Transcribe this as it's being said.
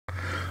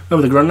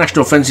Over the Grand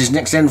National fences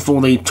next then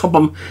for the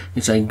Topham.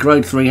 It's a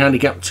Grade 3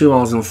 handicap, 2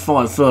 hours and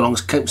 5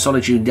 furlongs. Cape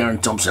Solitude,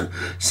 Darren Thompson.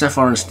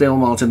 Sapphire and Steel,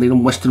 Martin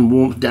Needham. Western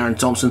Warmth, Darren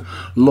Thompson.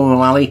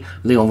 Loyal Alley,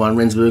 Leon van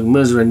Rensburg.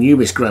 Mercer and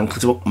Nubis, Graham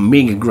Clutterbuck.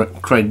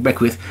 Mig, Craig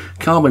Beckwith.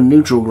 Carbon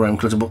Neutral, Graham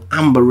Clutterbuck.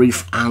 Amber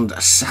Reef and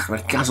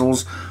Sacra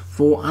Castles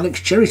for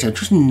Alex Cherry. So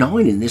just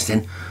 9 in this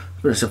then.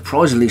 But a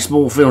surprisingly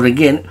small field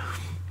again.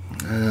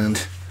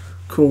 And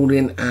called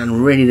in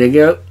and ready to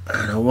go.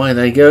 And away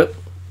they go.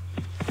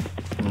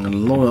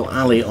 And Loyal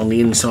Alley on the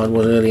inside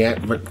was early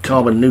out, but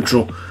Carbon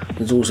Neutral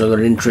has also got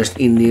an interest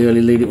in the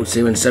early lead, it would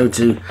seem, and so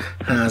too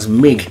has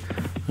Mig,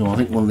 who I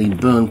think won the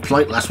Burn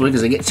Plate last week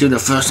as they get to the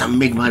first, and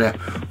Mig made a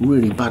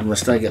really bad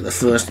mistake at the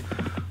first,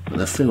 but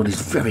the field is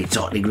very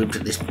tightly grouped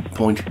at this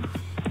point.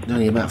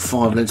 Only about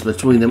 5 lengths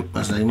between them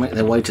as they make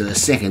their way to the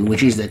second,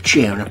 which is the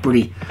Chair, and a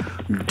pretty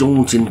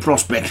daunting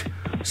prospect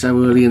so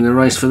early in the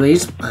race for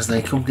these as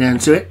they come down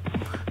to it.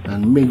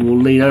 And Mig will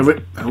lead over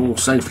it, and all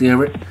safely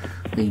over it.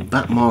 The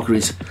back marker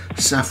is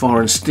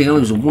Sapphire and Steel,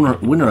 who's a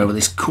winner over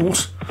this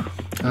course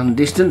and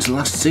distance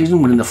last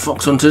season, winning the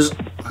Fox Hunters,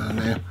 and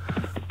now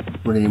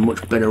running in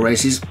much better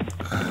races.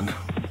 And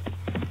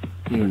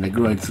here in the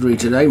Grade 3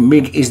 today,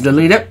 Mig is the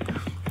leader,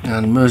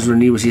 and Mercer and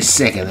Newis is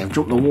second. They've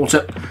jumped the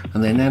water,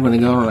 and they're now going to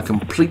go on a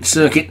complete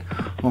circuit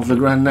of the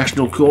Grand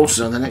National course.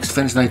 So the next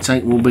fence they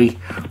take will be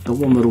the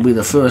one that will be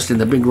the first in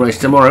the big race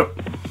tomorrow,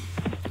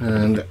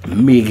 and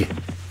Mig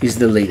is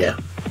the leader.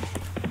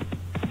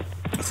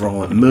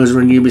 From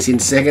Mercer and Nubis in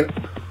second,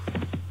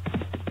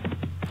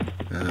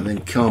 and then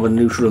Carbon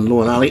Neutral and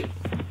Loyal Alley,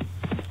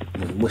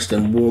 and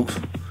Western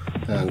Warmth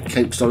and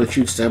Cape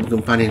Solitude, stable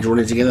companions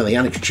running together. The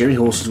Alex Cherry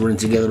horses running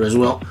together as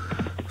well.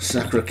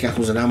 Sacra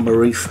Castles and Amber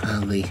Reef,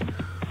 and the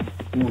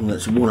one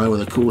that's won over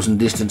the course and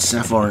distance,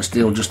 Sapphire and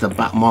Steel, just the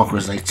back marker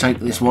as they take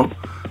this one.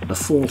 The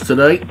fourth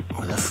today,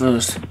 with the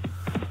first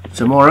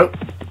tomorrow,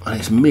 and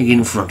it's Mig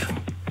in front.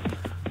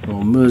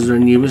 Well, Mercer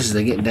and Nubis as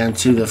they get down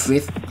to the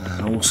fifth,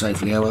 and all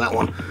safely over that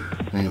one,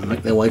 and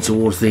make their way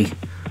towards the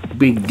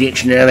big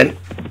ditch now then.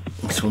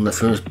 It's on the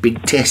first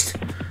big test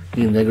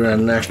in the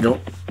Grand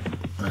National,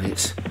 and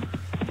it's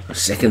a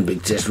second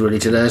big test really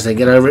today as they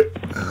get over it,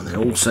 and they're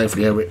all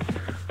safely over it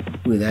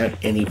without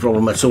any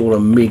problem at all,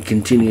 and Mig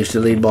continues to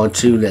lead by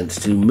 2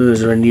 lengths to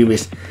Mercer and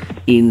Nubis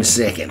in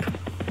second.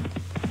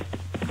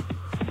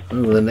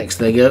 Over the next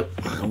they go,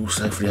 all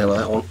safely over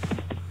that one.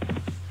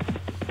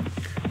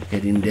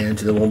 Heading down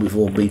to the one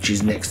before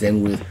Beaches next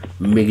then with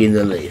Mig in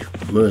the lead.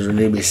 Mercer and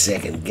Nubis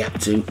second. Gap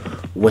to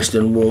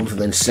Western Warmth and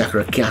then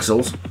Sacra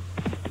Castles.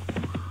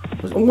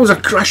 There's almost a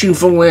crashing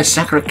fall there.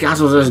 Sacra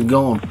Castles has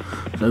gone.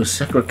 So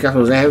Sacra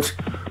Castles out.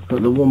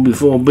 But the one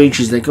before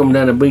Beaches, they come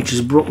down to Beaches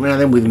Brook now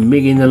then with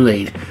Mig in the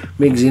lead.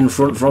 Mig's in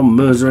front from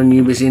Mercer and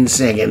Nubis in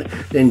second.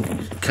 Then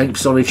Cape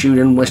Solitude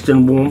and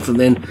Western Warmth, and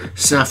then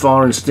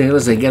Sapphire and Steel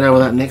as they get over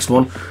that next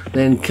one.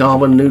 Then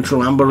Carbon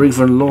Neutral, Amber Reef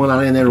and Loyal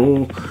Alley, and they're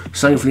all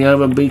safely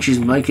over. Beaches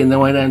making their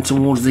way down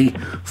towards the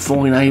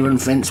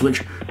Foynehaven fence,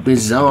 which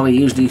bizarrely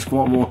usually is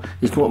quite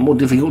more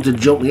difficult to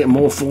jump to get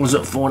more falls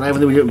at Foynehaven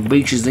than we do at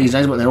Beaches these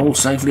days, but they're all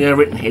safely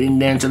over it and heading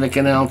down to the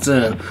canal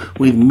turn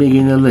with Mig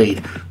in the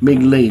lead. Mig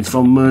leads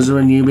from Mercer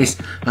and Nubis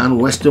and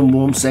Western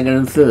Warmth second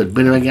and third.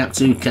 Bit of a gap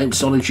to Cape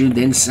Solitude,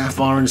 then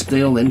Sapphire and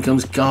Steel, then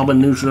comes Carbon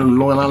Neutral and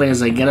Loyal Alley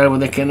as they get over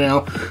the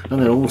canal, and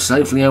they're all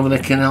safely over the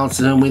canal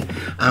turn with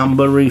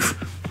Amber Reef,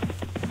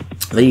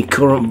 the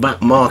current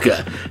back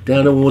marker.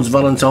 Down towards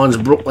Valentine's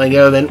Brook they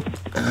go then,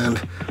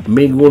 and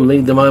Mig will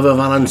lead them over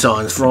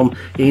Valentine's from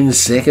in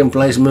second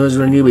place.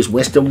 Mercer and Nubis.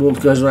 Western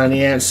Warmth goes around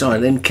the outside,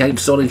 then Cape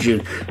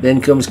Solitude,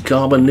 then comes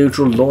Carbon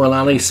Neutral, Loyal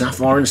Alley,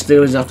 Sapphire and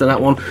Steel is after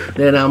that one,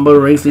 then Amber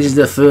Reef. This is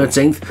the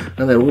 13th,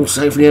 and they're all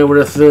safely over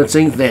the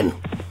 13th then.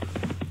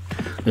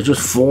 There's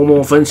just 4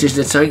 more fences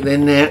to take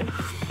then now.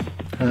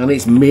 And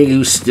it's Mig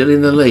who's still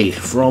in the lead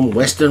from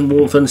Western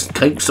Warmth and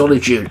Cape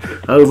Solitude.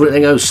 Over it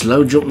they go,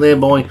 slow jump there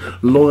by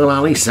Loyal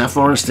Alley.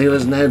 Sapphire and Steel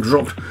has now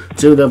dropped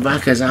to the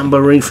back as Amber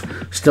Reef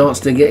starts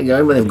to get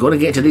going, but they've got to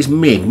get to this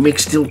Mig.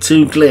 Mig's still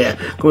too clear.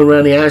 Coming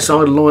around the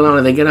outside, Loyal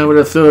Alley, they get over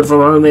the third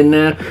from home then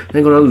now.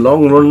 They've got a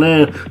long run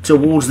now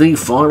towards the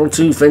final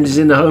 2 fences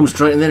in the home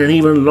straight, and then an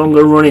even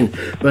longer running.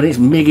 But it's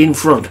Mig in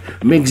front.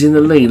 Mig's in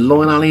the lead.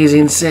 Loyal Alley is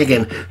in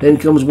second. Then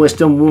comes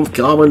Western Warmth.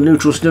 Carbon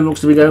Neutral still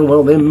looks to be going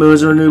well. Then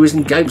Mercer and Nubis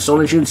and Cape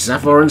Solitude.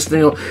 Sapphire and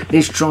Steel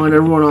is trying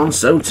to run on.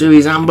 So too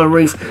is Amber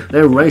Reef.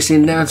 They're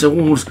racing down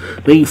towards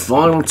the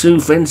final 2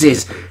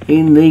 fences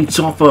in the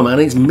Topham,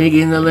 and it's Mig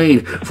in the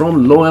lead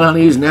from Loyal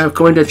Alley, who's now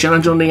coming to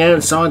challenge on the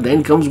outside.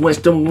 Then comes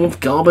Western Warmth,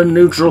 Carbon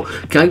Neutral,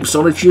 Cape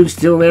Solitude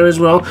still there as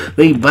well.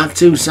 The back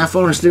 2,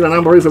 Sapphire and Steel and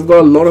Amber Reef have got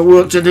a lot of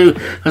work to do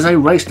as they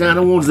race down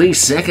towards the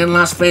second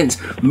last fence.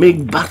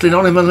 Mig battling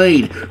on in the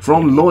lead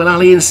from Loyal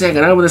Alley in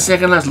second. Over the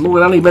second last,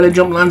 Loyal Alley better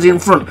jump lands in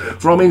front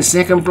from in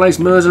second place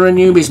Mercer and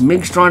Nubis. Mig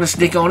Mig's trying to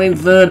stick on in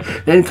third.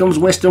 Then comes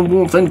Western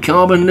Warmth and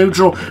Carbon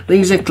Neutral.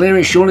 These are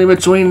clearing surely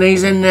between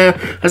these and now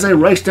as they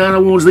race down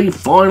towards the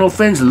final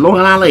fence.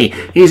 Loyal Alley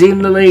is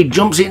in the lead,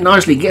 jumps it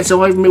nicely, gets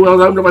away from me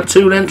well, opened up a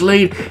 2-length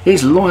lead.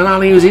 It's Loyal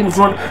Alley who's in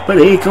front, but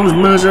here comes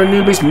Mercer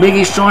Anubis. Mig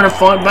is trying to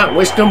fight back.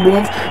 Western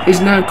Warmth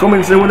is now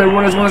coming through with the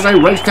run as well as they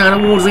race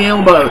down towards the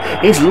elbow.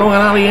 It's Loyal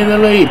Alley in the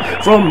lead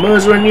from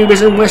Mercer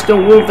Anubis and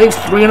Western Warmth. It's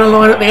 3 in a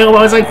line at the elbow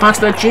as they pass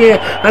the chair,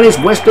 and it's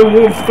Western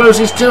Warmth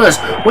closest to us.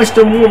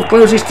 Western Warmth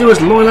closest to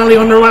us. Loyal Alley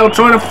on the rail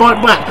trying to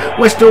fight back.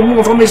 Western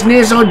Warmth on this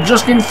near side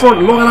just in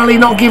front. Loyal Alley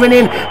not giving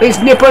in. It's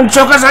nip and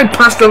tuck as they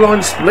pass the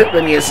line. Split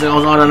them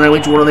yourselves. I don't know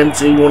which one of them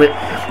two won it.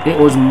 It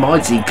was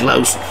mighty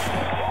close.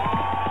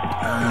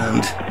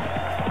 And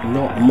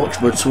not much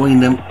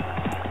between them.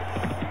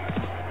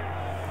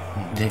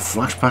 They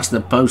flash past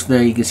the post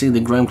there. You can see the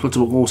Graham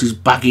Clutterbuck horses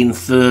back in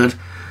third.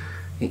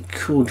 It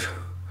could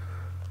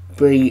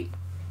be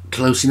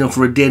close enough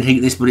for a dead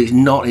heat this, but it's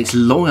not. It's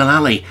Loyal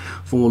Alley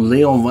for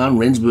Leon van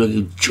Rensburg,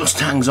 who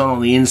just hangs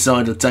on the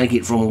inside to take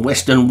it from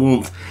Western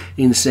Warmth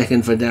in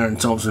second for Darren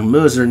Thompson.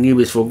 Mercer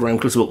Anubis for Graham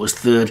Clutterbuck was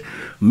third.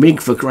 Mig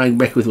for Craig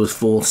Beckwith was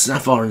fourth.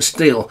 Sapphire and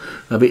Steel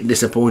a bit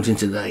disappointing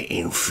today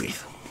in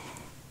fifth.